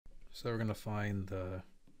So we're going to find the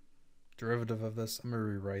derivative of this. I'm going to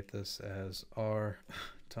rewrite this as r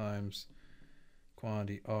times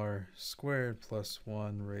quantity r squared plus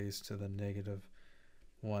 1 raised to the negative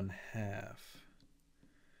 1/2.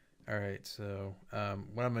 Alright, so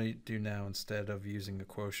what I'm going to do now, instead of using the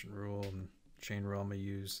quotient rule and chain rule, I'm going to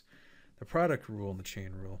use the product rule and the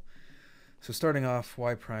chain rule. So starting off,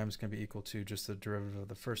 y prime is going to be equal to just the derivative of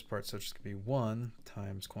the first part, so it's going to be 1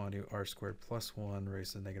 times quantity r squared plus 1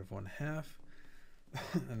 raised to the negative 1/2.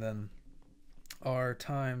 And then r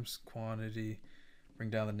times quantity, bring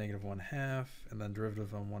down the negative 1/2, and then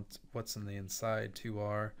derivative on what's in the inside,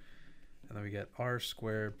 2r. And then we get r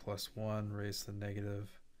squared plus 1 raised to the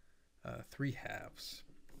negative 3/2.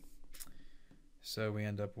 So we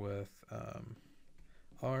end up with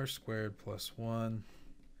r squared plus 1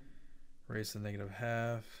 raised to the negative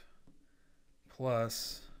 1/2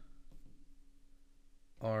 plus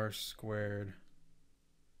r squared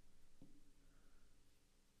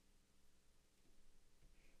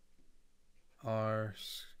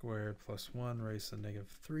plus 1 raised to the negative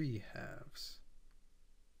 3/2.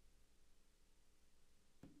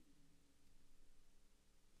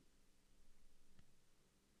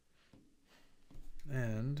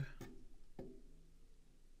 And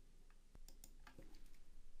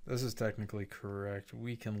this is technically correct.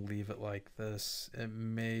 We can leave it like this. It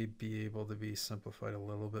may be able to be simplified a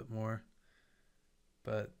little bit more,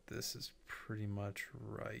 but this is pretty much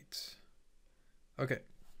right. Okay.